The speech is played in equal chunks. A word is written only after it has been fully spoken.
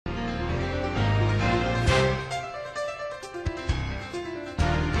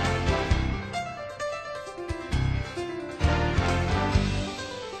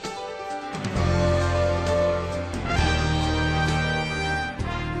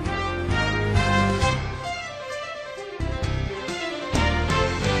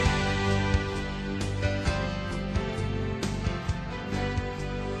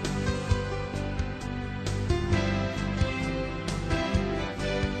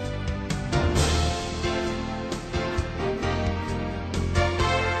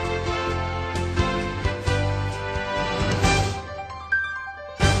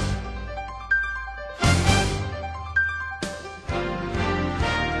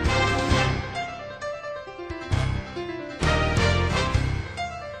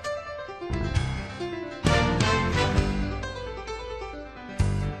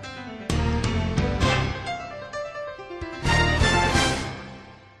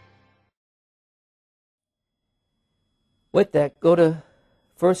With that, go to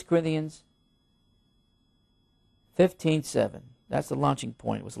 1 Corinthians 15:7. That's the launching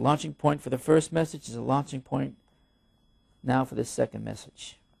point. It was a launching point for the first message. It's a launching point now for the second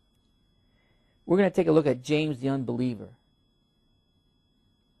message. We're going to take a look at James the unbeliever.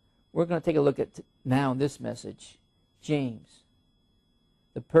 We're going to take a look at now in this message, James,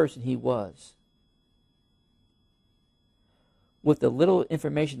 the person he was. With the little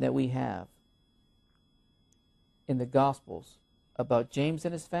information that we have in the Gospels about James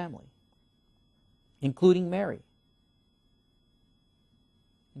and his family, including Mary.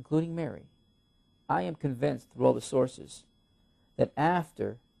 I am convinced through all the sources that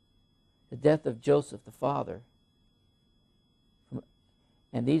after the death of Joseph, the father,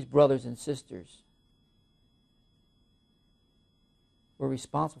 and these brothers and sisters were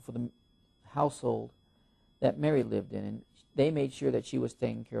responsible for the household that Mary lived in, and they made sure that she was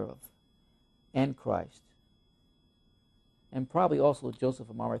taken care of, and Christ. And probably also Joseph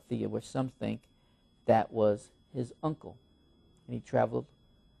of Arimathea, which some think that was his uncle. And he traveled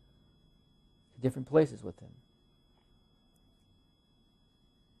to different places with him.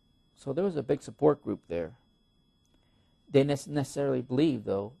 So there was a big support group there. They didn't necessarily believe,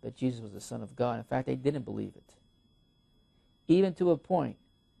 though, that Jesus was the Son of God. In fact, they didn't believe it. Even to a point,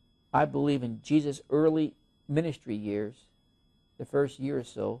 I believe in Jesus' early ministry years, the first year or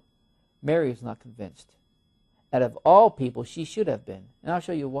so, Mary was not convinced. Out of all people, she should have been. And I'll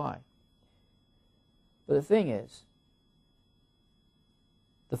show you why. But the thing is,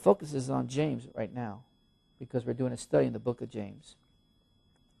 the focus is on James right now, because we're doing a study in the book of James.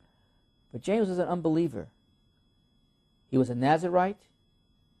 But James was an unbeliever. He was a Nazirite,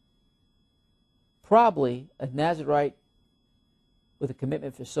 probably a Nazirite with a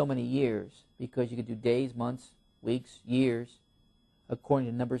commitment for so many years, because you could do days, months, weeks, years, according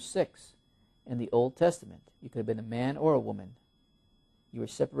to Numbers 6 in the Old Testament. You could have been a man or a woman. You were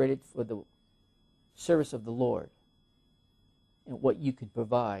separated for the service of the Lord and what you could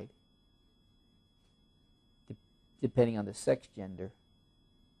provide, depending on the sex gender,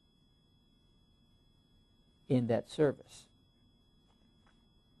 in that service.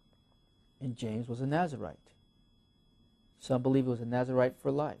 And James was a Nazirite. Some believe he was a Nazirite for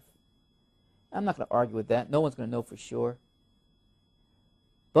life. I'm not going to argue with that. No one's going to know for sure.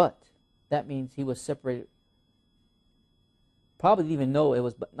 But that means he was separated. Probably didn't even know it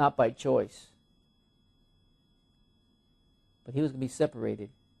was not by choice. But he was going to be separated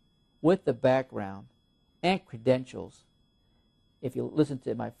with the background and credentials, if you listen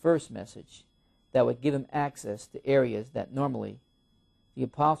to my first message, that would give him access to areas that normally the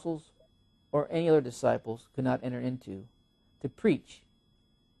apostles or any other disciples could not enter into, to preach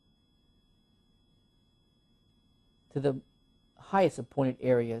to the highest appointed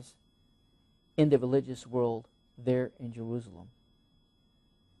areas in the religious world there in Jerusalem.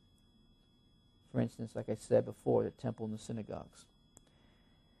 For instance, like I said before, the temple and the synagogues.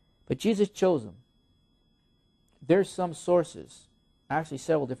 But Jesus chose him. There's some sources, actually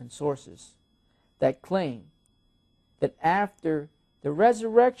several different sources, that claim that after the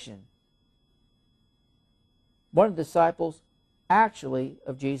resurrection, one of the disciples actually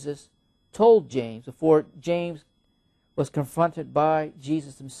of Jesus told James, before James was confronted by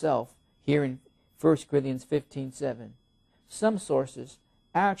Jesus himself, here in 1 Corinthians 15:7. Some sources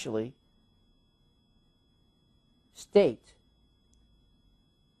actually state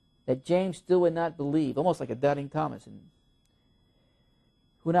that James still would not believe, almost like a doubting Thomas, and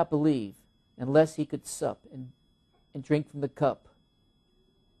would not believe unless he could sup and drink from the cup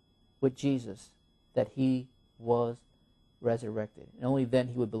with Jesus, that he was resurrected. And only then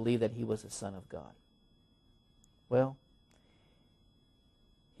he would believe that he was the Son of God. Well,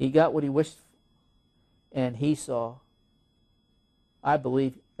 he got what he wished, and he saw. I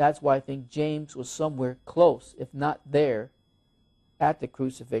believe that's why I think James was somewhere close, if not there, at the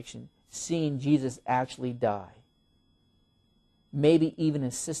crucifixion, seeing Jesus actually die. Maybe even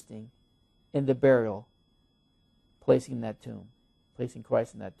assisting in the burial, placing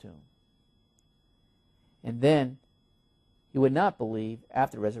Christ in that tomb. And then he would not believe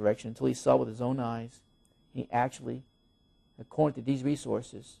after resurrection until he saw with his own eyes. He actually, according to these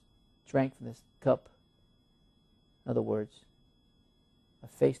resources, drank from this cup. In other words, a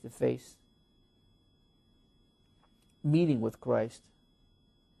face-to-face meeting with Christ,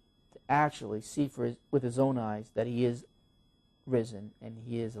 to actually see with his own eyes that he is risen and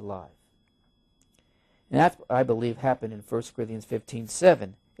he is alive. And that's what I believe happened in 1 Corinthians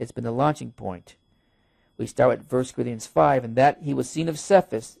 15:7. It's been the launching point. We start at 1 Corinthians 5, and that he was seen of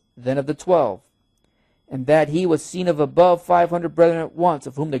Cephas, then of the 12, and that he was seen of above 500 brethren at once,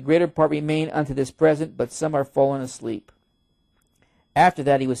 of whom the greater part remain unto this present, but some are fallen asleep. After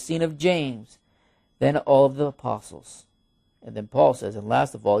that he was seen of James, then all of the apostles. And then Paul says, and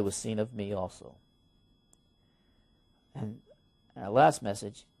last of all he was seen of me also. And in our last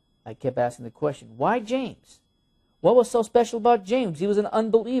message, I kept asking the question, why James? What was so special about James? He was an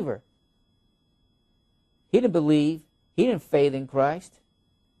unbeliever. He didn't believe. He didn't faith in Christ.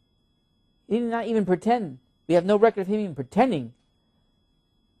 He did not even pretend. We have no record of him even pretending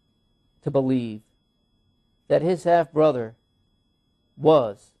to believe that his half-brother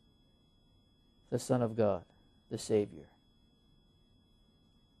was the Son of God, the Savior.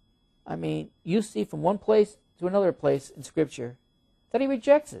 I mean, you see from one place to another place in Scripture that he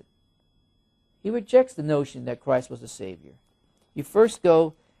rejects it. He rejects the notion that Christ was the Savior. You first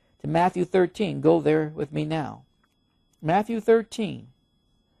go to Matthew 13. Go there with me now. Matthew 13.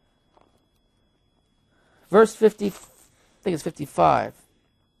 Verse 50, I think it's 55.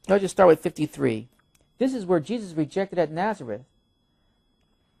 I'll just start with 53. This is where Jesus is rejected at Nazareth.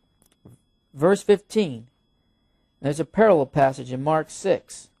 Verse 15. There's a parallel passage in Mark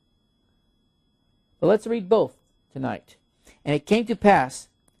 6. But let's read both tonight. And it came to pass,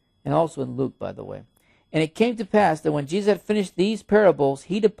 and also in Luke, by the way. And it came to pass that when Jesus had finished these parables,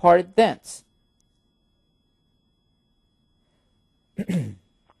 he departed thence.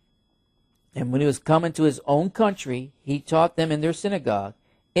 And when he was come into his own country, he taught them in their synagogue,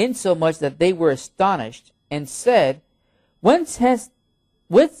 insomuch that they were astonished, and said, Whence hath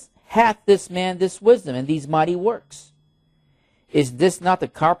this man this wisdom and these mighty works? Is this not the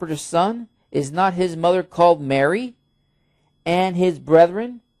carpenter's son? Is not his mother called Mary? And his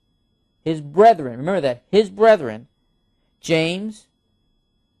brethren, remember that, his brethren, James,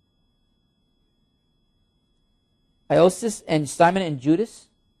 Joseph, and Simon and Judas?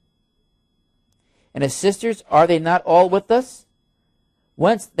 And his sisters, are they not all with us?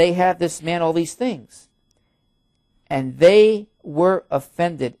 Whence they have this man all these things? And they were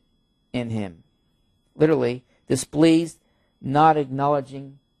offended in him. Literally, displeased, not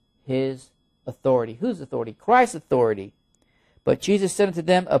acknowledging his authority. Whose authority? Christ's authority. But Jesus said unto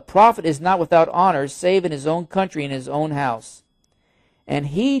them, A prophet is not without honor, save in his own country and his own house. And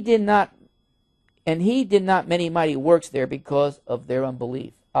he did not many mighty works there because of their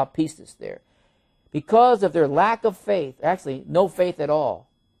unbelief. Apistus there. Because of their lack of faith, actually no faith at all,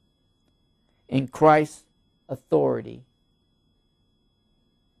 in Christ's authority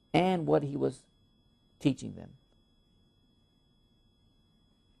and what he was teaching them.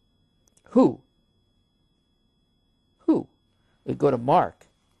 Who? We go to Mark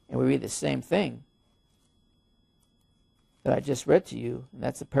and we read the same thing that I just read to you, and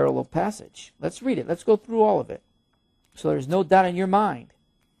that's a parallel passage. Let's read it. Let's go through all of it so there's no doubt in your mind.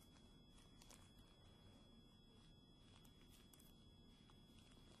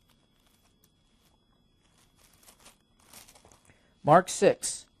 Mark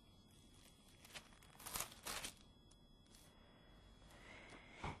 6.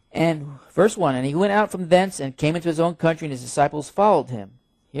 And verse 1, And he went out from thence and came into his own country, and his disciples followed him.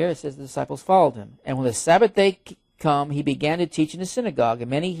 Here it says the disciples followed him. And when the Sabbath day come, he began to teach in the synagogue,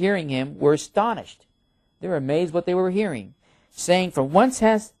 and many hearing him were astonished. They were amazed what they were hearing, saying, From whence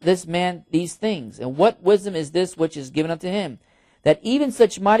hath this man these things? And what wisdom is this which is given unto him, that even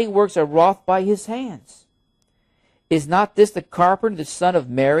such mighty works are wrought by his hands? Is not this the carpenter, the son of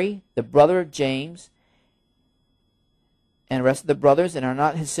Mary, the brother of James, and the rest of the brothers, and are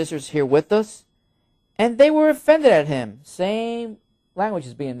not his sisters here with us? And they were offended at him. Same language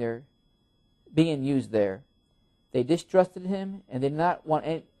is being used there. They distrusted him, and they didn't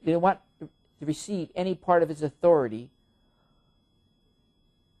want to receive any part of his authority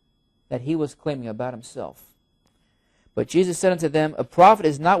that he was claiming about himself. But Jesus said unto them, A prophet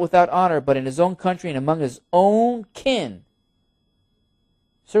is not without honor, but in his own country and among his own kin.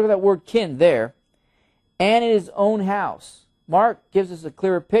 Circle that word kin there. And in his own house. Mark gives us a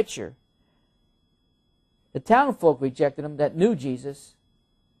clearer picture. The town folk rejected him that knew Jesus.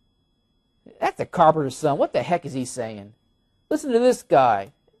 That's the carpenter's son. What the heck is he saying? Listen to this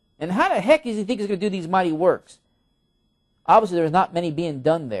guy. And how the heck does he think he's going to do these mighty works? Obviously, there's not many being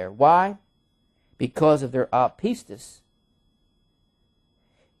done there. Why? Because of their apistus.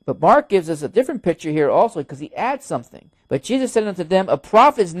 But Mark gives us a different picture here also because he adds something. But Jesus said unto them, A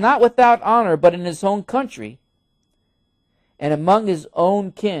prophet is not without honor, but in his own country and among his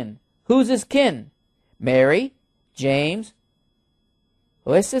own kin. Who's his kin? Mary, James,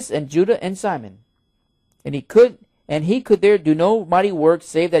 Joseph, and Judah, and Simon. And he could there do no mighty work,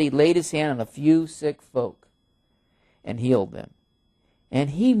 save that he laid his hand on a few sick folk and healed them.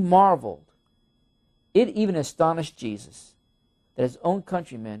 And he marveled. It even astonished Jesus that his own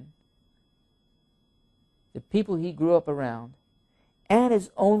countrymen, the people he grew up around, and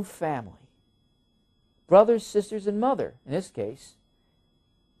his own family. Brothers, sisters, and mother, in this case,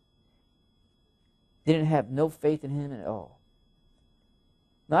 didn't have no faith in him at all.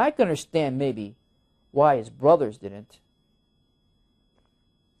 Now, I can understand maybe why his brothers didn't.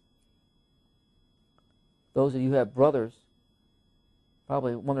 Those of you who have brothers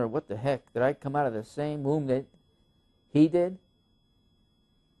probably wonder, what the heck? Did I come out of the same womb that he did?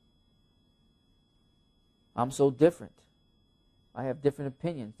 I'm so different. I have different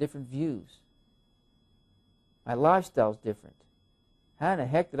opinions, different views. My lifestyle's different. How in the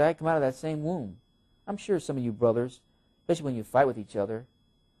heck did I come out of that same womb? I'm sure some of you brothers, especially when you fight with each other,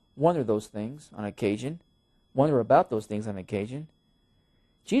 wonder those things on occasion. Wonder about those things on occasion.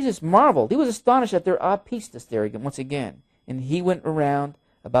 Jesus marveled. He was astonished at their apistus there once again. And he went around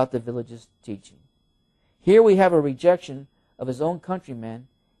about the villages teaching. Here we have a rejection of his own countrymen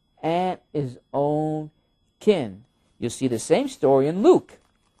and his own kin. You'll see the same story in Luke.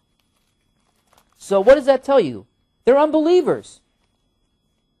 So what does that tell you? They're unbelievers.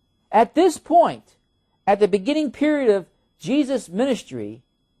 At this point, at the beginning period of Jesus' ministry,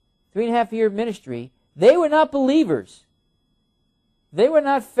 3.5-year ministry, they were not believers. They were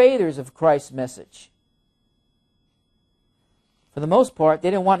not faithers of Christ's message. For the most part, they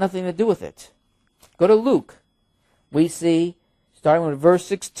didn't want nothing to do with it. Go to Luke. We see, starting with verse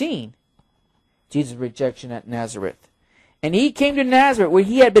 16, Jesus' rejection at Nazareth. And he came to Nazareth, where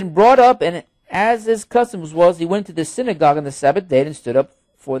he had been brought up, and as his custom was, he went to the synagogue on the Sabbath day and stood up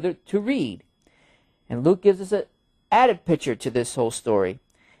to read. And Luke gives us an added picture to this whole story.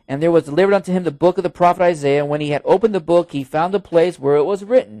 And there was delivered unto him the book of the prophet Isaiah. And when he had opened the book, he found a place where it was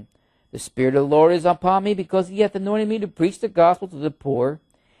written, The Spirit of the Lord is upon me, because he hath anointed me to preach the gospel to the poor.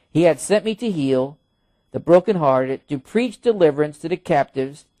 He hath sent me to heal the brokenhearted, to preach deliverance to the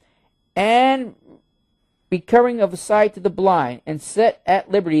captives, and recovering of sight to the blind, and set at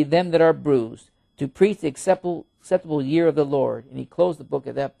liberty them that are bruised, to preach the acceptable year of the Lord. And he closed the book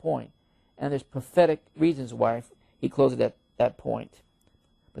at that point. And there's prophetic reasons why he closed it at that point.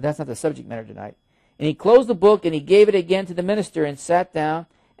 But that's not the subject matter tonight. And he closed the book, and he gave it again to the minister, and sat down.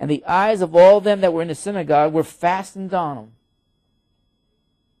 And the eyes of all them that were in the synagogue were fastened on him.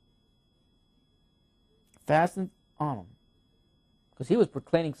 Fastened on him. Because he was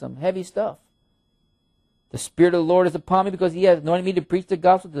proclaiming some heavy stuff. The Spirit of the Lord is upon me, because he has anointed me to preach the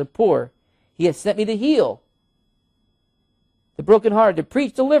gospel to the poor. He has sent me to heal the brokenhearted, to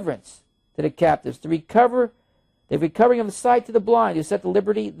preach deliverance to the captives, to recover the recovering of the sight to the blind, to set at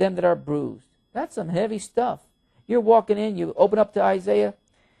liberty them that are bruised. That's some heavy stuff. You're walking in, you open up to Isaiah,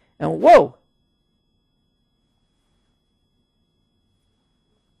 and whoa!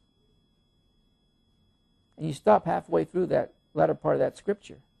 And you stop halfway through that latter part of that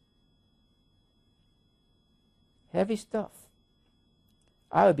scripture. Heavy stuff.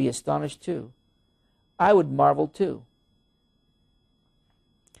 I would be astonished too. I would marvel too.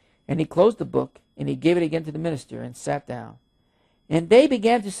 And he closed the book, and he gave it again to the minister, and sat down. And they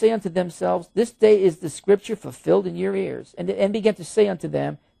began to say unto themselves, This day is the scripture fulfilled in your ears. And began to say unto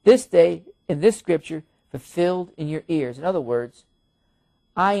them, This day, in this scripture, fulfilled in your ears. In other words,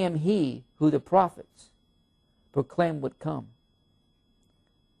 I am he who the prophets proclaimed would come.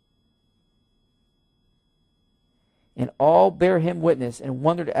 And all bare him witness, and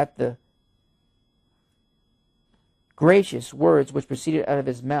wondered at the gracious words which proceeded out of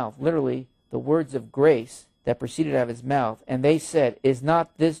his mouth. Literally, the words of grace that proceeded out of his mouth. And they said, Is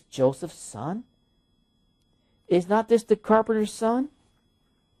not this Joseph's son? Is not this the carpenter's son?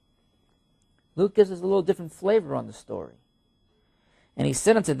 Luke gives us a little different flavor on the story. And he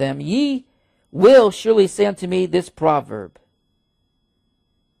said unto them, Ye will surely say unto me this proverb,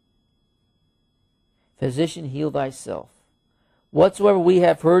 Physician, heal thyself. Whatsoever we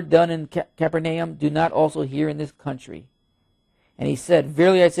have heard done in Capernaum, do not also hear in this country. And he said,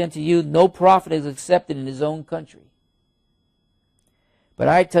 Verily I say unto you, no prophet is accepted in his own country. But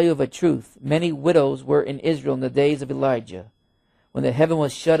I tell you of a truth, many widows were in Israel in the days of Elijah, when the heaven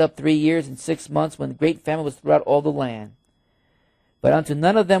was shut up 3 years and 6 months, when great famine was throughout all the land. But unto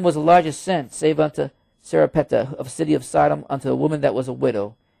none of them was Elijah sent, save unto Sarepta of the city of Sodom, unto a woman that was a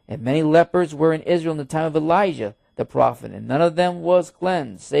widow. And many lepers were in Israel in the time of Elijah the prophet, and none of them was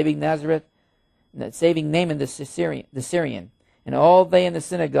cleansed, saving Naaman the Syrian. And all they in the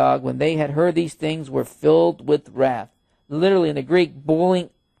synagogue, when they had heard these things, were filled with wrath. Literally in the Greek, boiling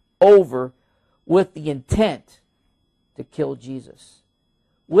over with the intent to kill Jesus.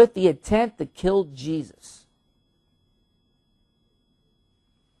 With the intent to kill Jesus.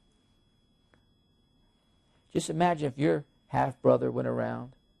 Just imagine if your half-brother went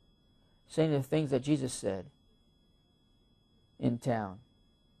around saying the things that Jesus said. in town.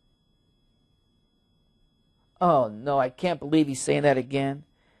 Oh no, I can't believe he's saying that again.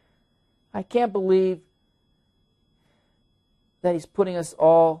 I can't believe that he's putting us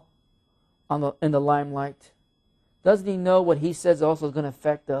all in the limelight. Doesn't he know what he says also is going to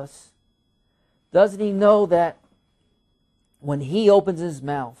affect us? Doesn't he know that when he opens his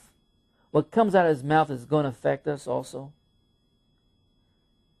mouth, what comes out of his mouth is going to affect us also?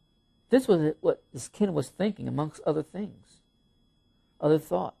 This was what this king was thinking, amongst other things, other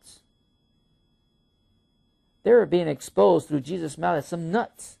thoughts. They were being exposed through Jesus' mouth as some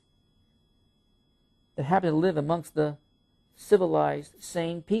nuts that happen to live amongst the civilized,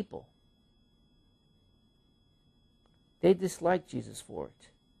 sane people. They disliked Jesus for it.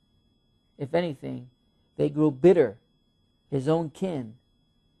 If anything, they grew bitter, his own kin,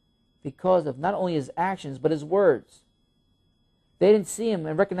 because of not only his actions, but his words. They didn't see him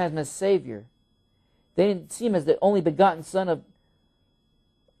and recognize him as Savior. They didn't see him as the only begotten Son of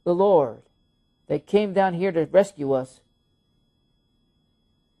the Lord that came down here to rescue us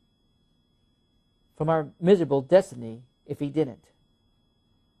from our miserable destiny if he didn't.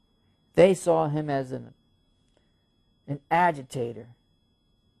 They saw him as an agitator,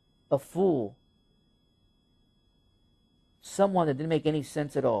 a fool, someone that didn't make any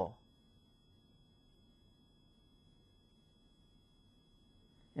sense at all.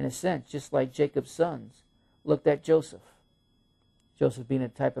 In a sense, just like Jacob's sons looked at Joseph. Joseph being a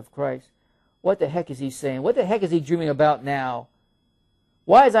type of Christ. What the heck is he saying? What the heck is he dreaming about now?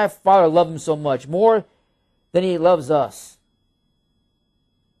 Why does our Father love him so much? More than he loves us.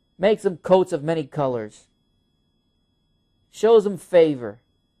 Makes him coats of many colors. Shows him favor.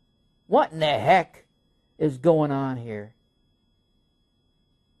 What in the heck is going on here?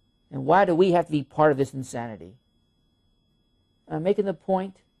 And why do we have to be part of this insanity? I'm making the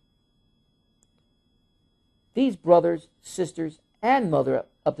point. These brothers, sisters, and mother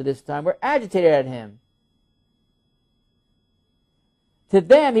up to this time were agitated at him. To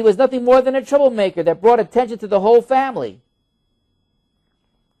them, he was nothing more than a troublemaker that brought attention to the whole family.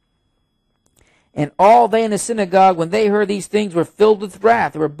 And all they in the synagogue, when they heard these things, were filled with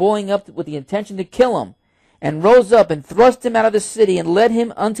wrath. They were boiling up with the intention to kill him, and rose up and thrust him out of the city and led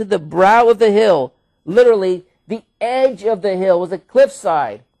him unto the brow of the hill. Literally, the edge of the hill was a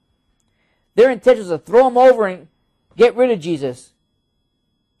cliffside. Their intention was to throw him over and get rid of Jesus.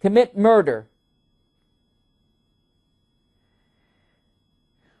 Commit murder.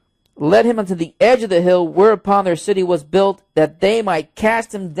 Led him unto the edge of the hill whereupon their city was built, that they might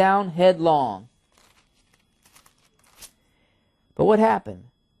cast him down headlong. But what happened?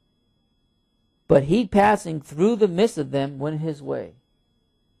 But he, passing through the midst of them, went his way.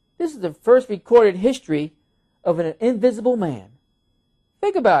 This is the first recorded history of an invisible man.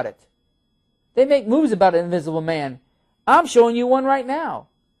 Think about it. They make movies about an invisible man. I'm showing you one right now.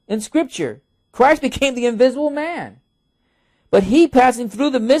 In Scripture, Christ became the invisible man. But he, passing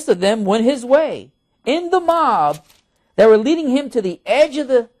through the midst of them, went his way. In the mob that were leading him to the edge of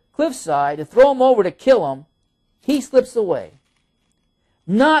the cliffside to throw him over to kill him, he slips away.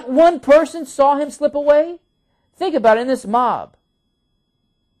 Not one person saw him slip away. Think about it in this mob.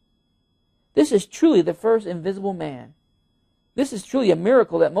 This is truly the first invisible man. This is truly a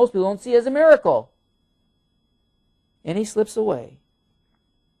miracle that most people don't see as a miracle. And he slips away.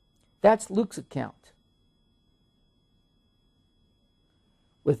 That's Luke's account.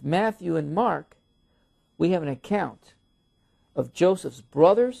 With Matthew and Mark, we have an account of Joseph's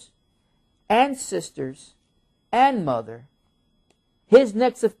brothers and sisters and mother, his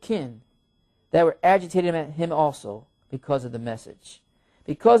next of kin, that were agitated at him also because of the message.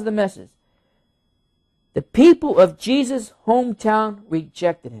 Because of the message. The people of Jesus' hometown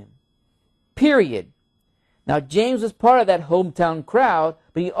rejected him. Period. Now, James was part of that hometown crowd,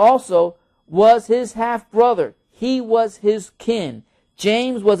 but he also was his half-brother. He was his kin.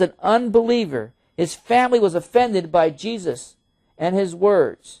 James was an unbeliever. His family was offended by Jesus and his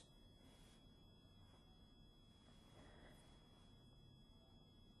words.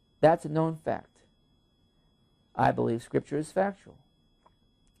 That's a known fact. I believe Scripture is factual.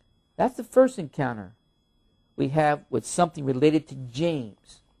 That's the first encounter we have with something related to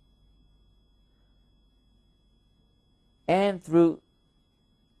James. And through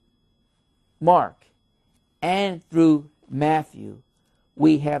Mark and through Matthew,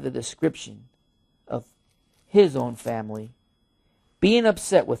 we have the description of his own family being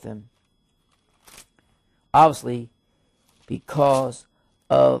upset with him, obviously because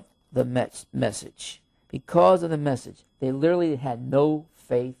of the message. Because of the message. They literally had no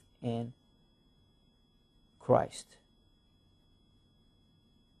faith in Christ.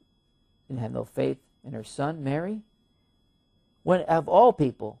 Didn't have no faith in her son, Mary. when of all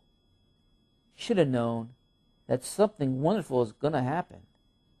people should have known that something wonderful is going to happen.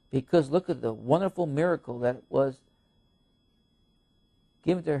 Because look at the wonderful miracle that was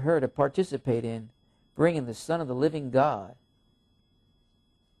given to her to participate in, bringing the Son of the living God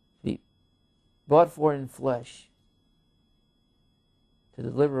to be brought forth in flesh to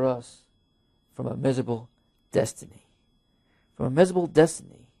deliver us from a miserable destiny. From a miserable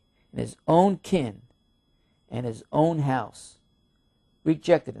destiny. And his own kin and his own house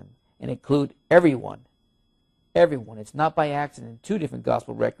rejected him, and include everyone. Everyone. It's not by accident in two different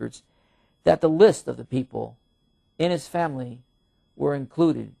gospel records that the list of the people in his family were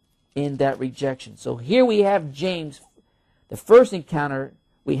included in that rejection. So here we have James, the first encounter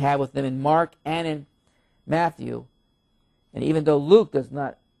we have with them in Mark and in Matthew. And even though Luke does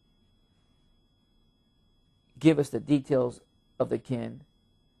not give us the details of the kin,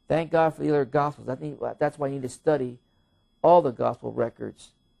 thank God for the other Gospels. I think that's why you need to study all the Gospel records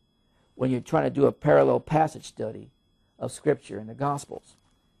when you're trying to do a parallel passage study of Scripture in the Gospels.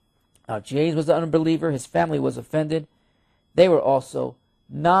 Now, James was an unbeliever. His family was offended. They were also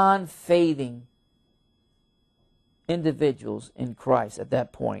non-faithing individuals in Christ at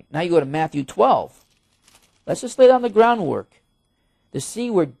that point. Now you go to Matthew 12. Let's just lay down the groundwork to see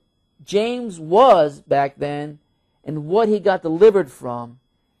where James was back then and what he got delivered from,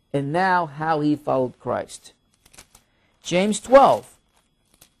 and now how he followed Christ.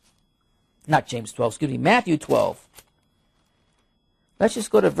 Matthew 12. Let's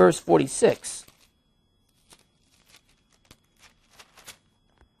just go to verse 46.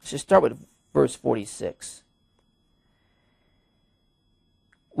 Let's just start with verse 46.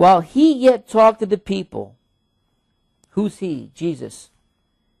 While he yet talked to the people, who's he? Jesus.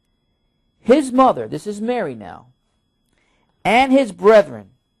 His mother, this is Mary now, and his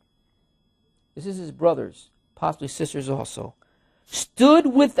brethren, this is his brothers, possibly sisters also,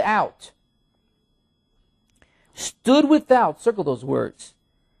 stood without, circle those words,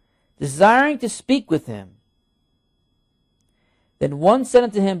 desiring to speak with him. Then one said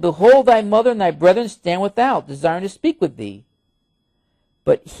unto him, Behold, thy mother and thy brethren stand without, desiring to speak with thee.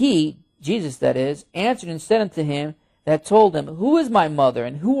 But he, Jesus that is, answered and said unto him that told him, Who is my mother,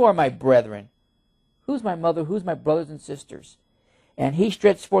 and who are my brethren? Who's my mother, who's my brothers and sisters? And he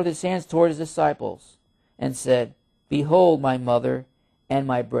stretched forth his hands toward his disciples, and said, Behold my mother and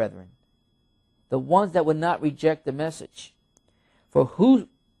my brethren. The ones that would not reject the message. For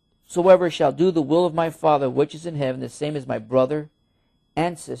whosoever shall do the will of my Father which is in heaven, the same is my brother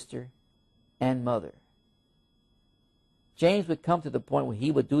and sister and mother. James would come to the point where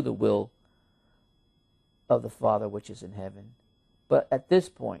he would do the will of the Father which is in heaven. But at this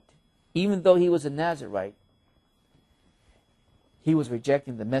point, even though he was a Nazirite, he was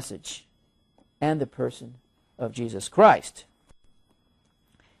rejecting the message and the person of Jesus Christ.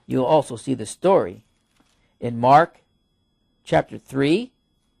 You'll also see the story in Mark chapter 3.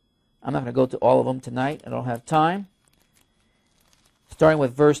 I'm not going to go to all of them tonight. I don't have time. Starting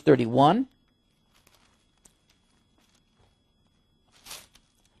with verse 31.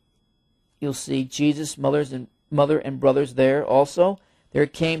 You'll see Jesus' mother and brothers there also. There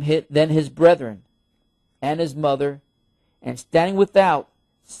came then his brethren and his mother, and standing without,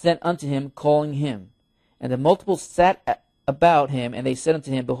 sent unto him, calling him. And the multitude sat about him, and they said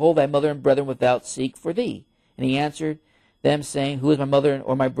unto him, Behold, thy mother and brethren without seek for thee. And he answered them, saying, Who is my mother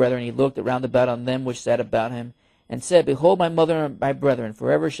or my brethren? And he looked round about on them which sat about him, and said, Behold, my mother and my brethren, for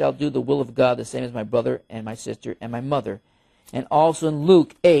whoever shall do the will of God, the same as my brother and my sister and my mother. And also in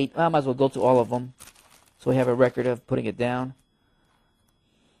Luke 8, I might as well go to all of them, so we have a record of putting it down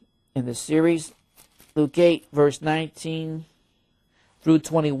in this series. Luke 8, verse 19 through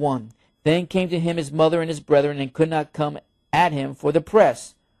 21. Then came to him his mother and his brethren, and could not come at him for the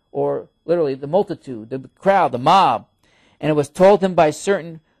press, or literally the multitude, the crowd, the mob. And it was told him by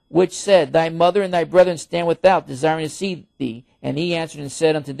certain which said, Thy mother and thy brethren stand without, desiring to see thee. And he answered and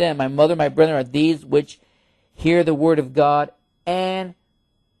said unto them, My mother and my brethren are these which hear the word of God and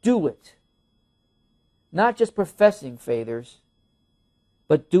do it. Not just professing faithers,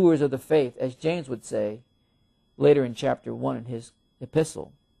 but doers of the faith, as James would say later in chapter 1 in his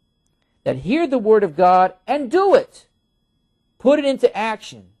epistle. That hear the word of God and do it. Put it into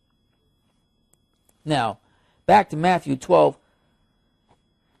action. Now, back to Matthew 12.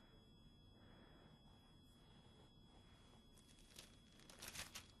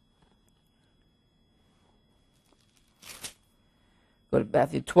 Go to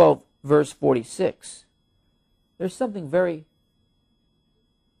Matthew 12, verse 46. There's something very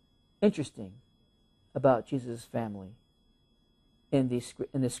interesting about Jesus' family in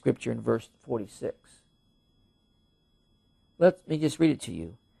this scripture in verse 46. Let me just read it to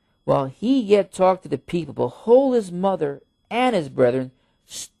you. While he yet talked to the people, behold, his mother and his brethren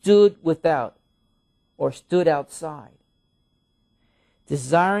stood without, or stood outside,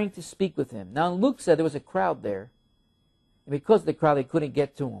 desiring to speak with him. Now Luke said there was a crowd there, and because of the crowd they couldn't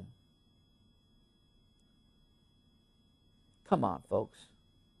get to him. Come on, folks.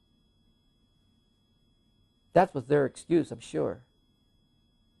 That was their excuse, I'm sure.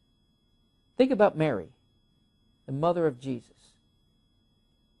 Think about Mary, the mother of Jesus.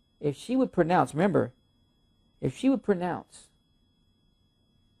 If she would pronounce, remember, if she would pronounce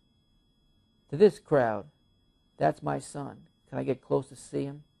to this crowd, that's my son, can I get close to see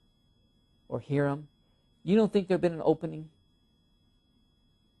him or hear him? You don't think there would have been an opening?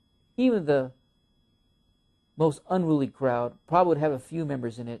 Even the most unruly crowd probably would have a few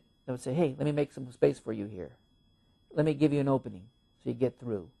members in it that would say, hey, let me make some space for you here. Let me give you an opening so you get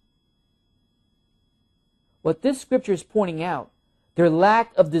through. What this scripture is pointing out, their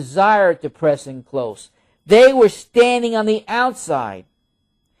lack of desire to press in close. They were standing on the outside.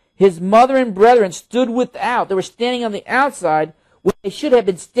 His mother and brethren stood without. They were standing on the outside when they should have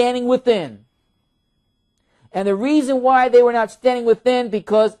been standing within. And the reason why they were not standing within,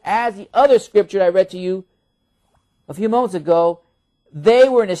 because as the other scripture I read to you a few moments ago, they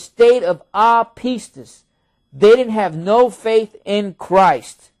were in a state of apistis. They didn't have no faith in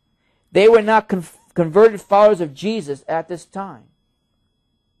Christ. They were not converted followers of Jesus at this time.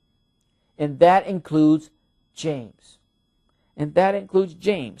 And that includes James. And that includes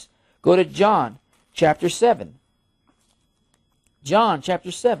James. Go to John chapter 7. John chapter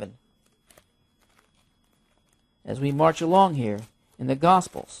 7. As we march along here in the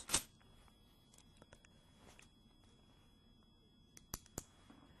Gospels.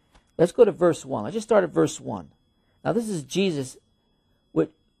 Let's go to verse 1. Let's just start at verse 1. Now this is Jesus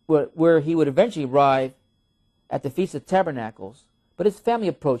where he would eventually arrive at the Feast of Tabernacles. But his family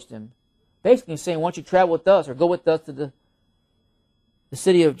approached him, basically saying, why don't you travel with us or go with us to the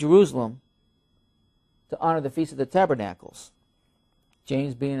city of Jerusalem to honor the Feast of the Tabernacles.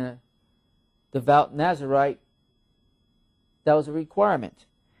 James being a devout Nazirite, that was a requirement.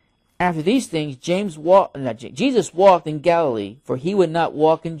 After these things, Jesus walked in Galilee, for he would not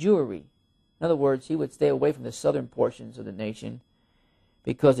walk in Jewry. In other words, he would stay away from the southern portions of the nation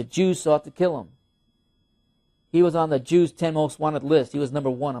because the Jews sought to kill him. He was on the Jews' 10 most wanted list. He was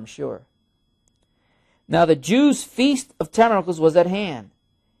number 1, I'm sure. Now the Jews' Feast of Tabernacles was at hand.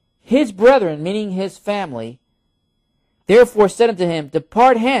 His brethren, meaning his family, therefore said unto him,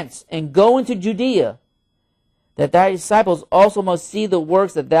 depart hence, and go into Judea, that thy disciples also must see the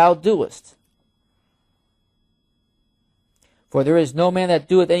works that thou doest. For there is no man that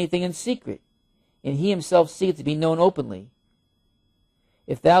doeth anything in secret, and he himself seeketh to be known openly.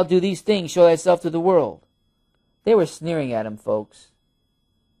 If thou do these things, show thyself to the world. They were sneering at him, folks.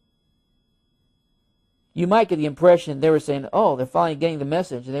 You might get the impression they were saying, oh, they're finally getting the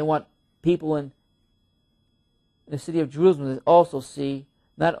message, and they want people in the city of Jerusalem to also see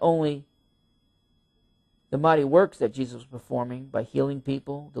not only the mighty works that Jesus was performing by healing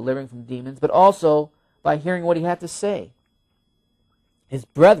people, delivering from demons, but also by hearing what he had to say. His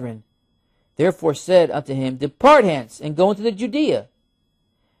brethren therefore said unto him, depart hence, and go into the Judea,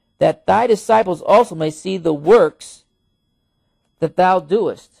 that thy disciples also may see the works that thou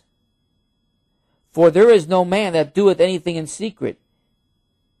doest. For there is no man that doeth anything in secret.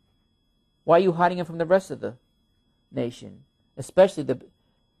 Why are you hiding him from the rest of the nation, especially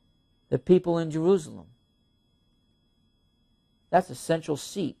the people in Jerusalem? That's the central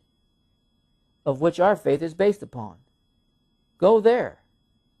seat of which our faith is based upon. Go there.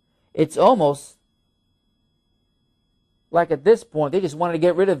 It's almost like at this point they just wanted to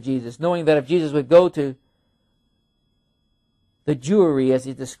get rid of Jesus, knowing that if Jesus would go to the Jewry, as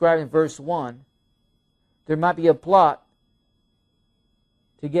he described in verse 1, there might be a plot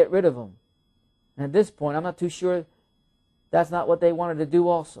to get rid of him. And at this point, I'm not too sure that's not what they wanted to do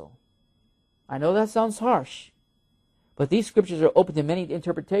also. I know that sounds harsh, but these scriptures are open to many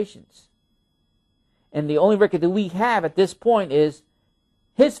interpretations. And the only record that we have at this point is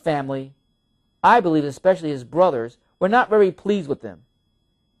his family, I believe especially his brothers, were not very pleased with him.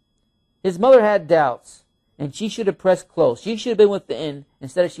 His mother had doubts, and she should have pressed close. She should have been within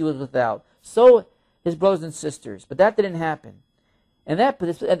instead of she was without. So his brothers and sisters, but that didn't happen. And at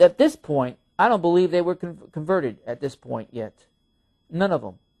this point, I don't believe they were converted at this point yet. None of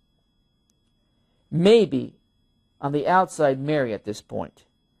them. Maybe on the outside Mary at this point.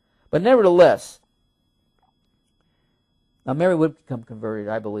 But nevertheless, now Mary would become converted,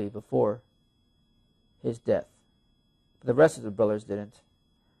 I believe, before his death. But the rest of the brothers didn't.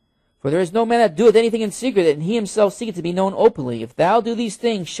 For there is no man that doeth anything in secret, and he himself seeketh to be known openly. If thou do these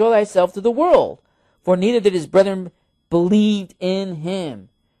things, show thyself to the world. For neither did his brethren believe in him.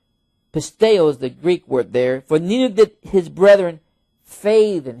 Pisteo is the Greek word there. For neither did his brethren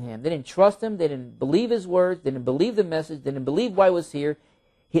faith in him. They didn't trust him. They didn't believe his words. They didn't believe the message. They didn't believe why he was here.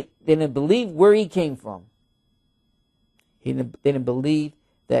 They didn't believe where he came from. They didn't believe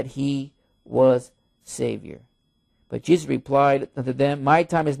that he was Savior. But Jesus replied unto them, My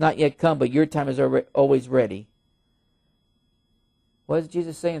time is not yet come, but your time is always ready. What is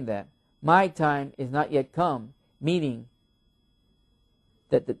Jesus saying that? My time is not yet come, meaning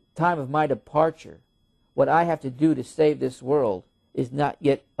that the time of my departure, what I have to do to save this world, is not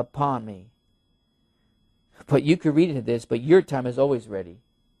yet upon me. But you could read into this, but your time is always ready.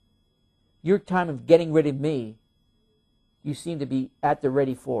 Your time of getting rid of me, you seem to be at the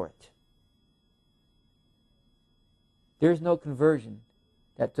ready for it. There's no conversion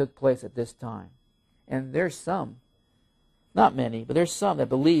that took place at this time. And there's some, not many, but there's some that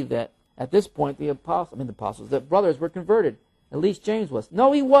believe that at this point the brothers were converted. At least James was.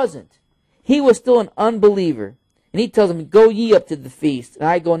 No, he wasn't. He was still an unbeliever. And he tells them, Go ye up to the feast, and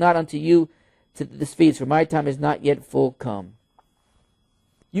I go not unto you to this feast, for my time is not yet full come.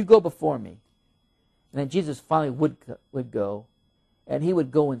 You go before me. And then Jesus finally would go, and he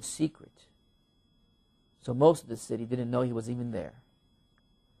would go in secret. So most of the city didn't know he was even there.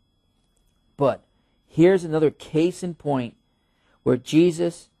 But here's another case in point where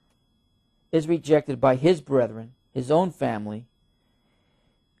Jesus is rejected by his brethren, his own family.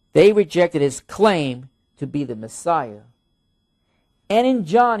 They rejected his claim to be the Messiah. And in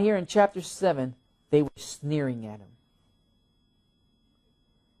John, here in chapter 7, they were sneering at him.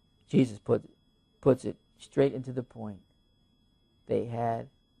 Jesus puts it straight into the point. They had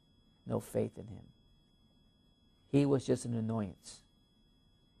no faith in him. He was just an annoyance.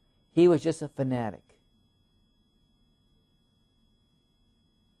 He was just a fanatic.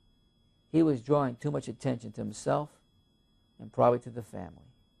 He was drawing too much attention to himself and probably to the family.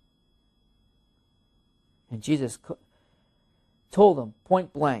 And Jesus told them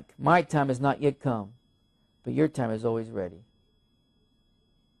point blank, My time has not yet come, but your time is always ready.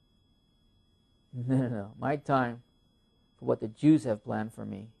 No. My time for what the Jews have planned for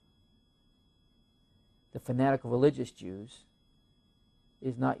me, the fanatical religious Jews,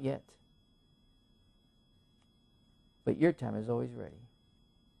 is not yet. But your time is always ready.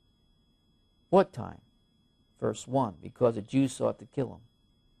 What time? Verse 1, because the Jews sought to kill him.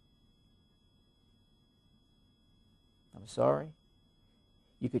 I'm sorry.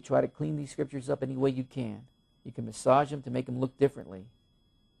 You could try to clean these scriptures up any way you can. You can massage them to make them look differently.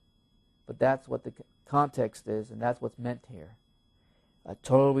 But that's what the context is, and that's what's meant here. A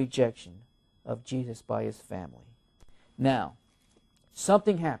total rejection of Jesus by his family. Now,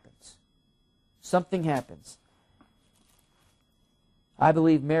 something happens. Something happens. I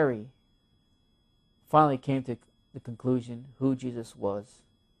believe Mary finally came to the conclusion who Jesus was.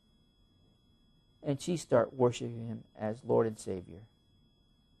 And she started worshiping him as Lord and Savior.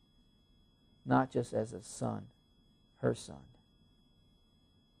 Not just as a son, her son.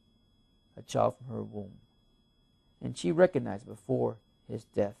 A child from her womb. And she recognized before his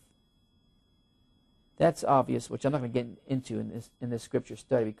death. That's obvious, which I'm not going to get into in this scripture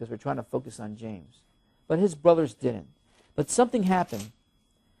study because we're trying to focus on James. But his brothers didn't. But something happened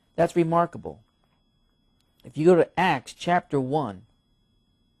that's remarkable. If you go to Acts chapter 1,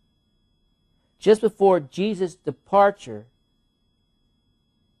 just before Jesus' departure,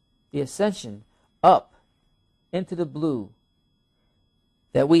 the ascension up into the blue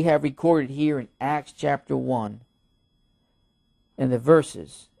that we have recorded here in Acts chapter 1 and the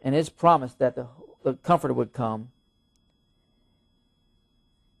verses, and his promise that the Comforter would come.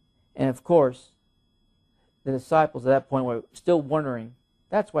 And of course, the disciples at that point were still wondering.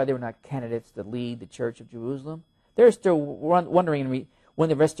 That's why they were not candidates to lead the church of Jerusalem. They're still wondering when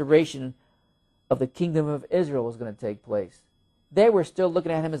the restoration of the kingdom of Israel was going to take place. They were still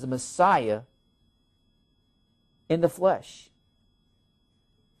looking at him as a Messiah in the flesh,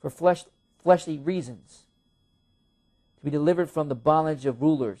 for fleshly reasons, to be delivered from the bondage of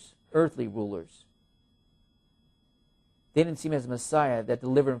rulers, earthly rulers. They didn't see him as a Messiah that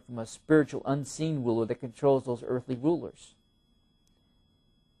delivered him from a spiritual, unseen ruler that controls those earthly rulers.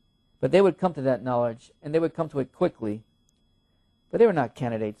 But they would come to that knowledge, and they would come to it quickly. But they were not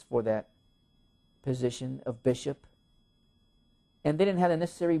candidates for that position of bishop. And they didn't have the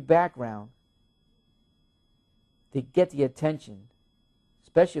necessary background to get the attention,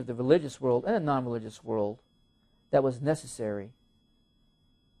 especially of the religious world and the non-religious world, that was necessary.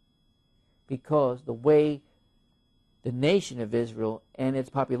 Because the way the nation of Israel and its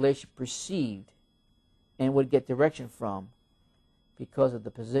population perceived and would get direction from because of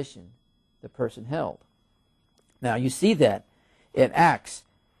the position the person held. Now you see that in Acts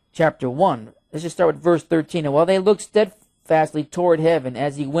chapter 1. Let's just start with verse 13. And while they looked steadfastly toward heaven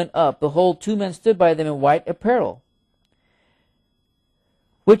as he went up, behold, 2 men stood by them in white apparel,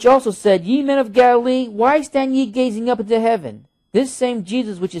 which also said, Ye men of Galilee, why stand ye gazing up into heaven? This same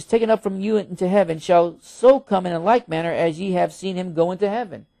Jesus which is taken up from you into heaven shall so come in a like manner as ye have seen him go into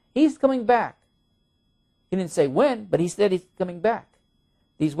heaven. He's coming back. He didn't say when, but he said he's coming back.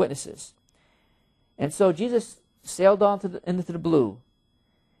 These witnesses. And so Jesus sailed on into the blue,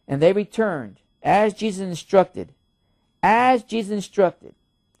 and they returned as Jesus instructed. As Jesus instructed.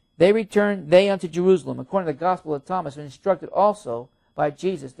 They returned, they unto Jerusalem, according to the gospel of Thomas, and instructed also by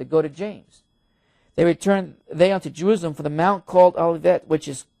Jesus to go to James. They returned, they unto Jerusalem for the mount called Olivet, which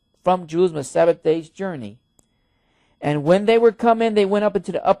is from Jerusalem a Sabbath day's journey. And when they were come in, they went up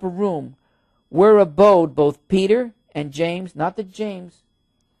into the upper room, where abode both Peter and James, not the James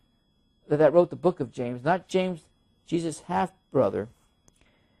that wrote the book of James, not James, Jesus' half-brother,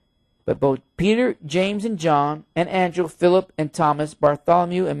 but both Peter, James, and John, and Andrew, Philip, and Thomas,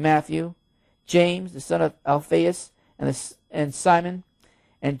 Bartholomew, and Matthew, James, the son of Alphaeus, and Simon,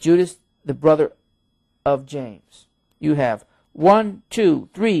 and Judas, the brother of James. You have 1, 2,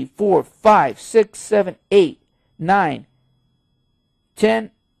 3, 4, 5, 6, 7, 8, 9,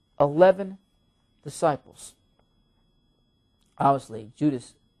 10, 11 disciples. Obviously,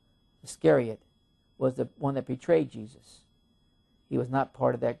 Judas Iscariot was the one that betrayed Jesus. He was not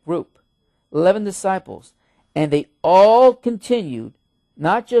part of that group. 11 disciples. And they all continued,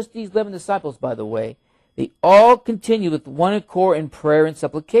 not just these 11 disciples, by the way, they all continued with one accord in prayer and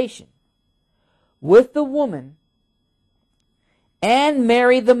supplication with the woman and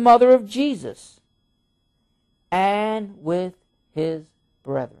Mary, the mother of Jesus, and with his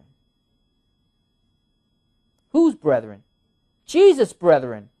brethren. Whose brethren? Jesus'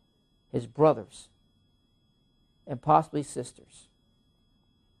 brethren, his brothers, and possibly sisters.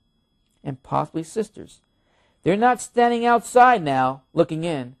 And possibly sisters. They're not standing outside now looking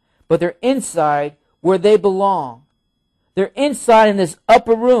in, but they're inside where they belong. They're inside in this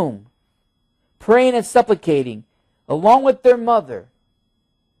upper room, praying and supplicating, along with their mother.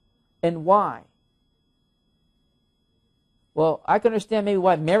 And why? Well, I can understand maybe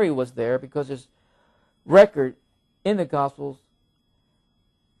why Mary was there, because there's record in the Gospels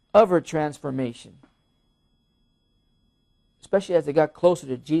of her transformation, especially as they got closer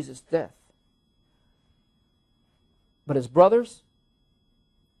to Jesus' death. But his brothers,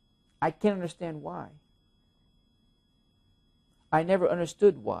 I can't understand why. I never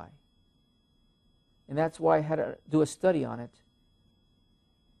understood why. And that's why I had to do a study on it.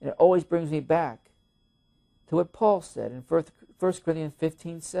 And it always brings me back to what Paul said in 1 Corinthians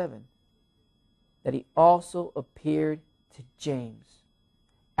 15:7, that he also appeared to James.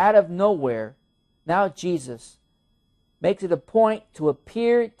 Out of nowhere, now Jesus makes it a point to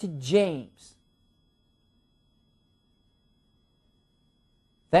appear to James.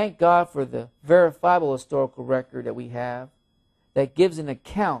 Thank God for the verifiable historical record that we have that gives an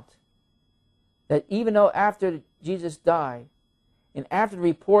account that even though after Jesus died and after the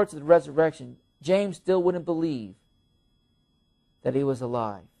reports of the resurrection, James still wouldn't believe that he was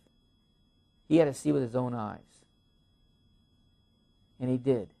alive. He had to see with his own eyes. And he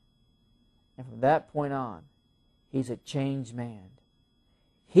did. And from that point on, he's a changed man.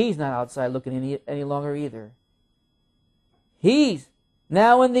 He's not outside looking any longer either. He's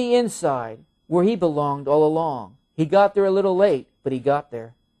now in the inside where he belonged all along. He got there a little late, but he got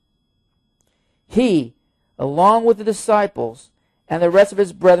there. He, along with the disciples and the rest of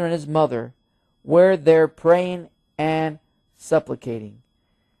his brethren and his mother, were there praying and supplicating.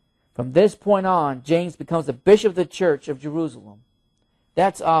 From this point on, James becomes the bishop of the church of Jerusalem.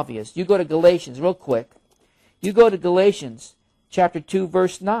 That's obvious. You go to Galatians real quick. You go to Galatians chapter 2,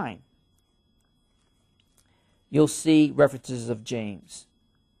 verse 9. You'll see references of James.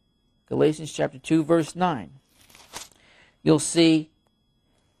 Galatians chapter 2, verse 9. You'll see,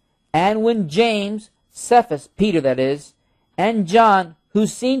 and when James, Cephas, Peter that is, and John, who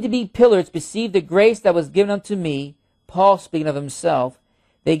seemed to be pillars, perceived the grace that was given unto me, Paul speaking of himself,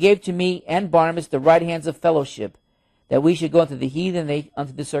 they gave to me and Barnabas the right hands of fellowship, that we should go unto the heathen and they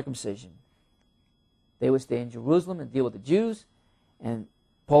unto the circumcision. They would stay in Jerusalem and deal with the Jews, and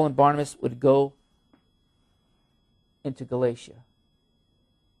Paul and Barnabas would go into Galatia,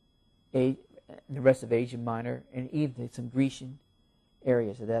 and the rest of Asia Minor, and even some Grecian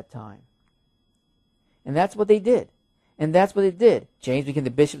areas at that time. And that's what they did. And that's what they did. James became the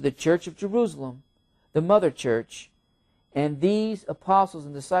bishop of the church of Jerusalem, the mother church, And these apostles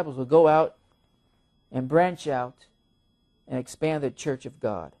and disciples will go out and branch out and expand the church of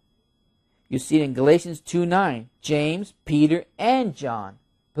God. You see it in Galatians 2:9. James, Peter, and John,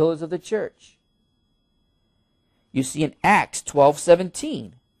 pillars of the church. You see in Acts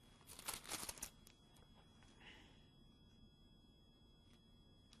 12:17.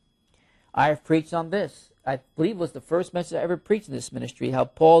 I have preached on this. I believe it was the first message I ever preached in this ministry, how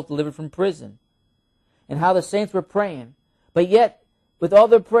Paul delivered from prison and how the saints were praying. But yet, with all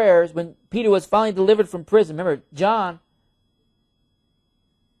their prayers, when Peter was finally delivered from prison, remember, James,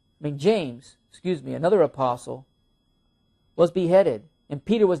 another apostle, was beheaded. And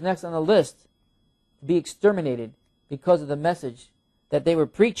Peter was next on the list to be exterminated because of the message that they were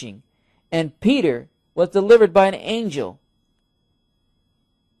preaching. And Peter was delivered by an angel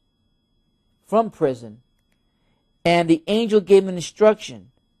from prison. And the angel gave him an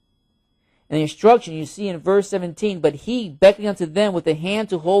instruction. And the instruction you see in verse 17, but he, beckoning unto them with a hand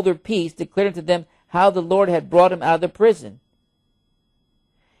to hold their peace, declared unto them how the Lord had brought him out of the prison.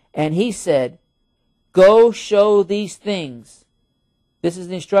 And he said, go show these things. This is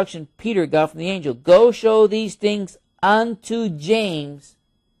the instruction Peter got from the angel. Go show these things unto James.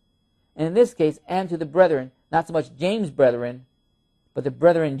 And in this case, and to the brethren. Not so much James' brethren, but the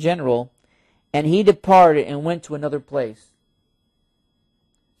brethren in general. And he departed and went to another place.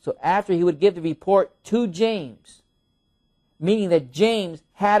 So after he would give the report to James, meaning that James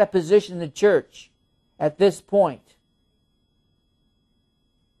had a position in the church at this point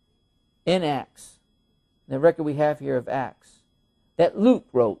in Acts, the record we have here of Acts, that Luke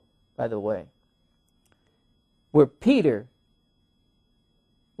wrote, by the way, where Peter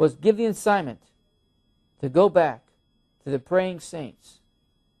was given the assignment to go back to the praying saints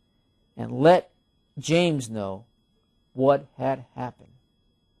and let James know what had happened.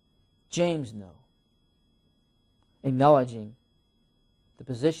 James know, acknowledging the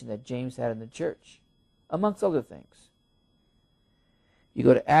position that James had in the church, amongst other things. You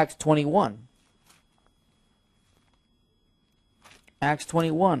go to Acts 21. Acts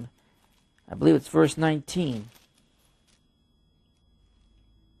 21, I believe it's verse 19.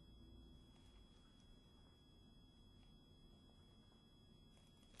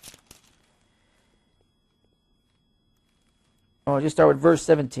 I'll just start with verse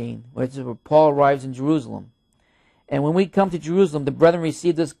 17, which is where Paul arrives in Jerusalem. And when we come to Jerusalem, the brethren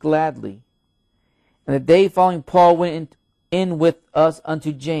received us gladly. And the day following, Paul went in with us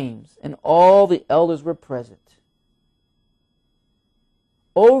unto James, and all the elders were present.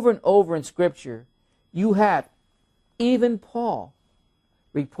 Over and over in Scripture, you have even Paul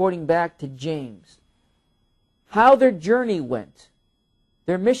reporting back to James how their journey went,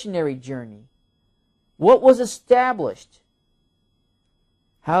 their missionary journey, what was established,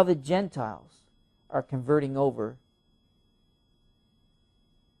 how the Gentiles are converting over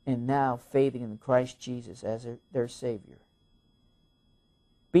and now faithing in Christ Jesus as their Savior.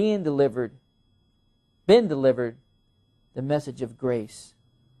 Been delivered the message of grace.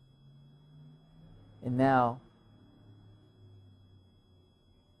 And now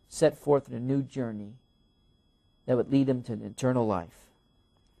set forth in a new journey that would lead them to an eternal life.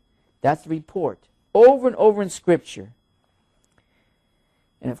 That's the report. Over and over in Scripture.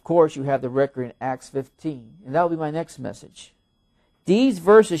 And of course, you have the record in Acts 15. And that will be my next message. These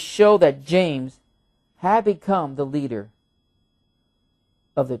verses show that James had become the leader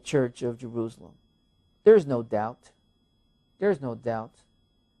of the church of Jerusalem. There's no doubt. There's no doubt.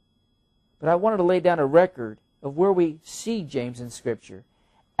 But I wanted to lay down a record of where we see James in Scripture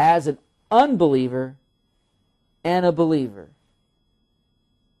as an unbeliever and a believer.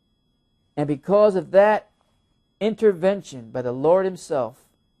 And because of that intervention by the Lord Himself,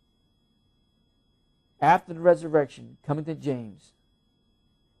 after the resurrection, coming to James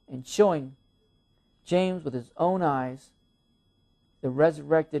and showing James with his own eyes the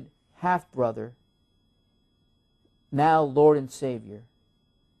resurrected half-brother, now Lord and Savior,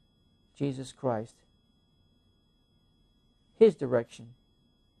 Jesus Christ, his direction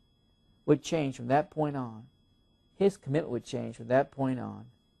would change from that point on. His commitment would change from that point on.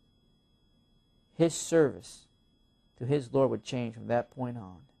 His service to his Lord would change from that point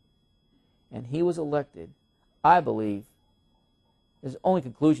on. And he was elected, I believe, there's only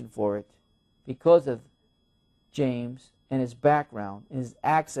conclusion for it, because of James and his background and his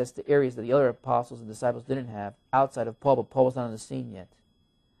access to areas that the other apostles and disciples didn't have outside of Paul, but Paul was not on the scene yet,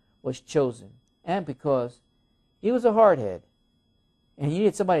 was chosen. And because he was a hardhead, and you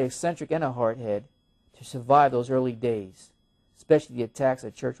needed somebody eccentric and a hardhead to survive those early days, especially the attacks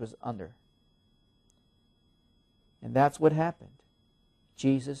the church was under. And that's what happened.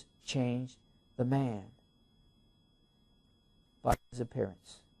 Jesus changed the man. by His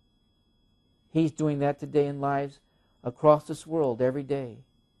appearance. He's doing that today in lives across this world every day.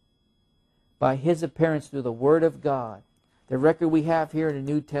 By His appearance through the Word of God, the record we have here in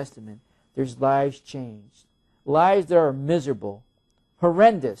the New Testament, there's lives changed. Lives that are miserable,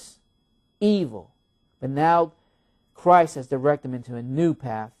 horrendous, evil. But now Christ has directed them into a new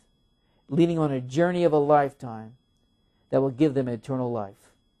path, leading on a journey of a lifetime that will give them eternal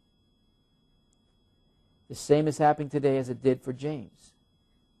life. The same is happening today as it did for James.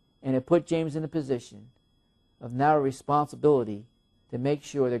 And it put James in a position of now a responsibility to make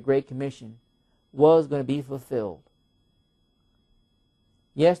sure the Great Commission was going to be fulfilled.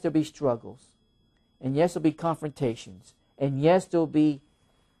 Yes, there'll be struggles. And yes, there'll be confrontations. And yes, there'll be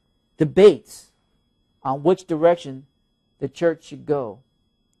debates on which direction the church should go.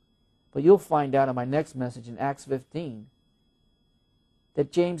 But you'll find out in my next message in Acts 15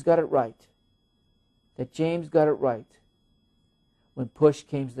 that James got it right. That James got it right when push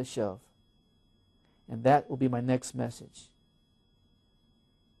came to the shove. And that will be my next message.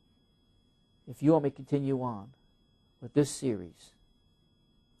 If you want me to continue on with this series,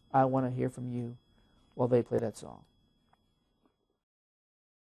 I want to hear from you while they play that song.